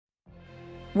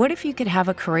What if you could have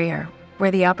a career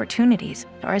where the opportunities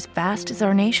are as vast as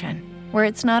our nation, where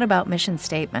it's not about mission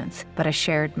statements, but a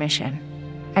shared mission?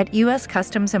 At U.S.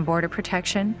 Customs and Border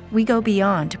Protection, we go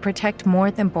beyond to protect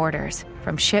more than borders.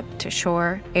 From ship to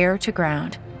shore, air to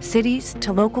ground, cities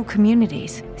to local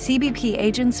communities, CBP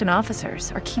agents and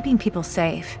officers are keeping people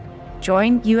safe.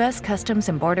 Join U.S. Customs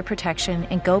and Border Protection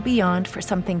and go beyond for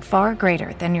something far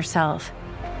greater than yourself.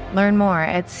 Learn more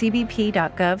at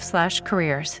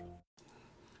cbp.gov/careers.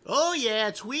 Oh yeah,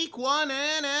 it's week 1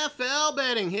 NFL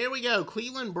betting. Here we go.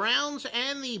 Cleveland Browns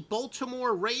and the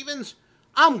Baltimore Ravens.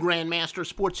 I'm Grandmaster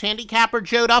Sports Handicapper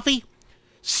Joe Duffy,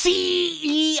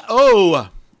 CEO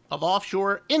of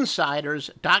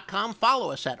OffshoreInsiders.com.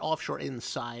 Follow us at Offshore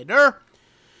Insider.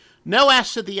 No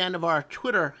S at the end of our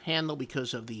Twitter handle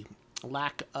because of the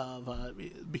limited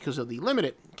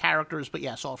characters, but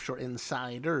yes, Offshore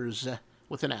Insiders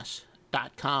with an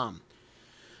S.com.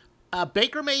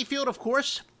 Baker Mayfield, of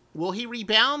course. Will he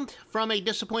rebound from a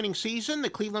disappointing season, the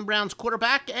Cleveland Browns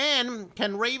quarterback? And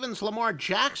can Ravens' Lamar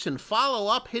Jackson follow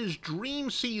up his dream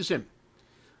season?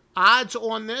 Odds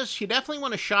on this, you definitely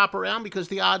want to shop around because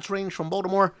the odds range from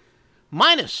Baltimore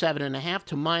 -7.5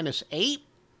 to -8.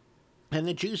 And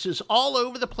the juice is all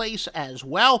over the place as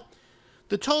well.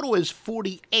 The total is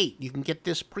 48. You can get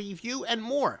this preview and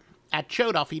more at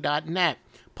joeduffy.net.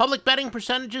 Public betting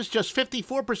percentages, just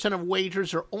 54% of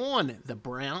wagers are on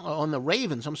the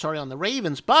Ravens,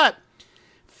 but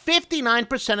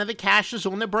 59% of the cash is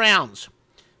on the Browns.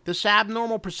 This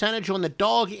abnormal percentage on the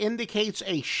dog indicates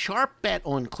a sharp bet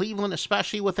on Cleveland,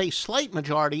 especially with a slight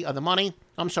majority of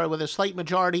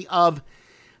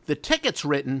the tickets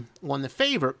written on the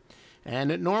favorite,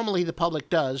 and normally the public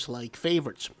does like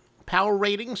favorites. Power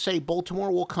ratings say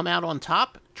Baltimore will come out on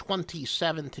top,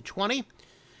 27-20.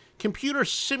 Computer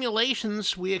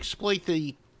simulations, we exploit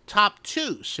the top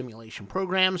 2 simulation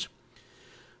programs.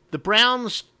 The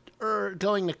Browns are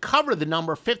going to cover the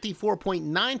number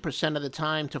 54.9% of the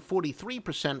time to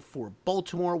 43% for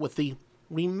Baltimore, with the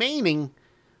remaining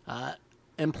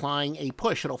implying a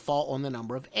push. It'll fall on the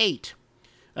number of 8.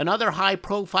 Another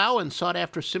high-profile and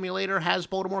sought-after simulator has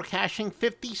Baltimore cashing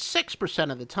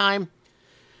 56% of the time.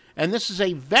 And this is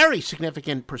a very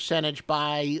significant percentage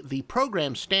by the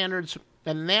program standards,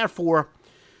 and therefore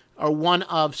are one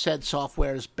of said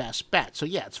software's best bets. So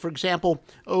yeah, it's, for example,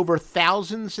 over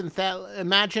thousands and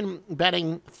imagine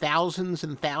betting thousands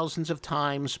and thousands of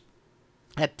times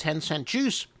at 10-cent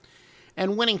juice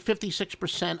and winning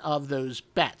 56% of those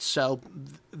bets. So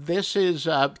this is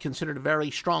considered a very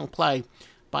strong play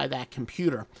by that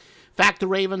computer. In fact, the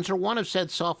Ravens are one of said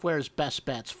software's best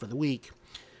bets for the week.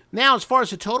 Now, as far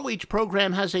as the total, each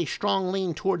program has a strong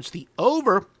lean towards the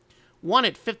over, one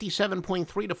at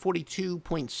 57.3 to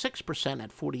 42.6%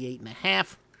 at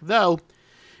 48.5. Though,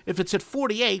 if it's at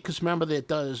 48, because remember that it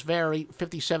does vary,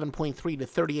 57.3 to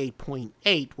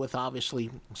 38.8, with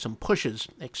obviously some pushes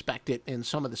expected in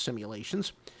some of the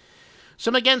simulations.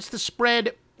 Some against the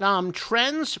spread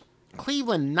trends.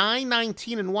 Cleveland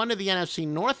 9-19-1 to the NFC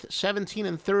North,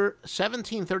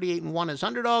 17-38-1 as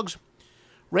underdogs.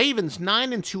 Ravens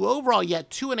 9-2 overall, yet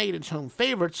 2-8 as home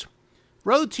favorites.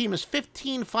 Road team is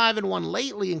 15-5-1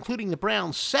 lately, including the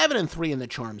Browns 7-3 in the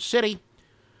Charm City.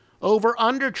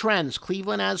 Over/under trends.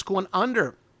 Cleveland has gone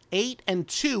under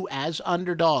 8-2 as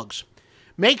underdogs.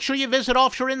 Make sure you visit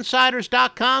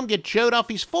OffshoreInsiders.com. Get Joe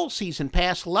Duffy's full season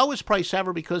pass, lowest price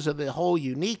ever because of the whole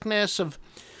uniqueness of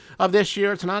this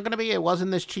year. It's not going to be. It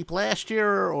wasn't this cheap last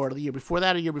year or the year before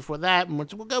that or year before that. And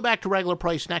we'll go back to regular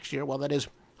price next year. Well, that is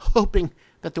hoping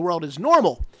that the world is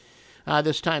normal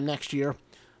this time next year.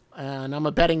 And I'm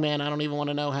a betting man. I don't even want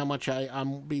to know how much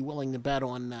I'm be willing to bet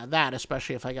on that,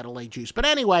 especially if I got to lay juice. But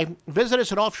anyway, visit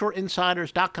us at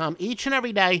OffshoreInsiders.com each and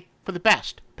every day for the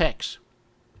best picks.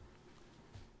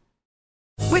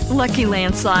 With Lucky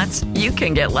Land Slots, you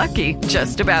can get lucky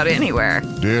just about anywhere.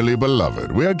 Dearly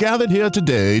beloved, we are gathered here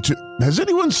today to... Has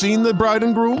anyone seen the bride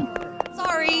and groom?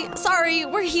 Sorry,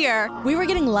 we're here. We were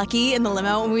getting lucky in the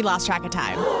limo and we lost track of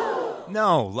time.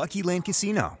 No, Lucky Land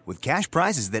Casino, with cash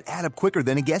prizes that add up quicker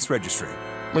than a guest registry.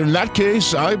 In that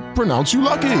case, I pronounce you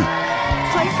lucky.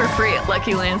 Play for free at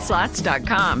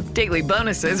LuckyLandSlots.com. Daily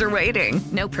bonuses are waiting.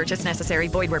 No purchase necessary.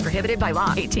 Void where prohibited by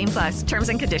law. 18+. Terms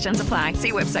and conditions apply.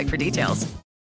 See website for details.